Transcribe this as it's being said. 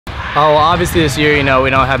Oh, well, obviously this year, we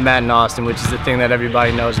don't have Matt and Austin, which is the thing that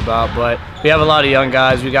everybody knows about. But we have a lot of young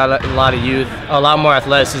guys. We got a lot of youth, a lot more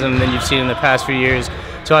athleticism than you've seen in the past few years.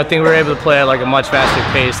 So I think we're able to play at like a much faster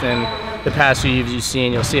pace than the past few years you've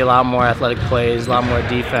seen. You'll see a lot more athletic plays, a lot more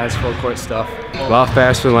defense, full court stuff. A lot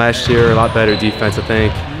faster than last year, a lot better defense, I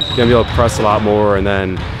think. Gonna be able to press a lot more, and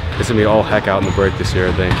then it's gonna be all heck out in the break this year,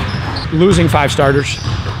 I think. Losing 5 starters,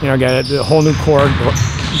 got a whole new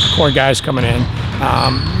core guys coming in.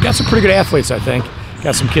 Got some pretty good athletes, I think.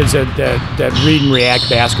 Got some kids that read and react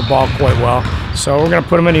basketball quite well. So we're going to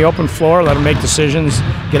put them in the open floor, let them make decisions,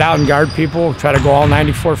 get out and guard people, try to go all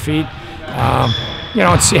 94 feet,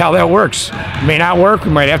 and see how that works. It may not work.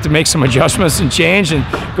 We might have to make some adjustments and change and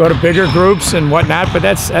go to bigger groups and whatnot, but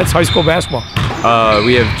that's high school basketball.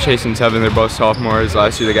 We have Chase and Tevin. They're both sophomores.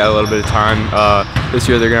 Last year they got a little bit of time. This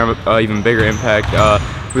year they're going to have an even bigger impact.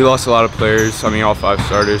 We lost a lot of players, all 5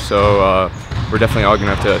 starters, so we're definitely all going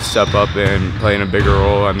to have to step up and play in a bigger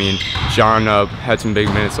role. John had some big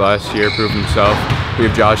minutes last year, proved himself. We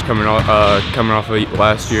have Josh coming off of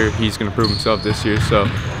last year. He's going to prove himself this year, so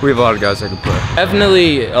we have a lot of guys that can play.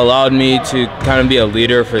 Definitely allowed me to kind of be a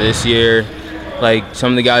leader for this year. Like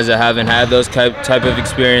some of the guys that haven't had those type of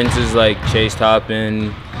experiences, like Chase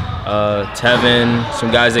Toppin, Tevin, some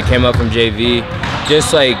guys that came up from JV,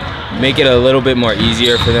 just like make it a little bit more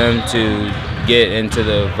easier for them to get into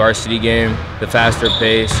the varsity game, the faster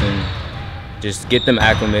pace, and just get them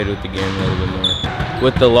acclimated with the game a little bit more.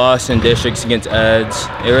 With the loss in districts against Eds,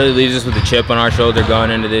 it really leaves us with a chip on our shoulder going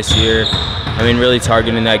into this year. Really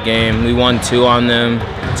targeting that game. We won 2 on them.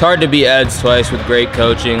 It's hard to beat Eds twice with great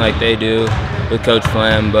coaching like they do with Coach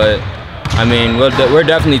Flam, but we're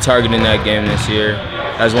definitely targeting that game this year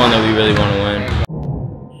as one that we really want to win.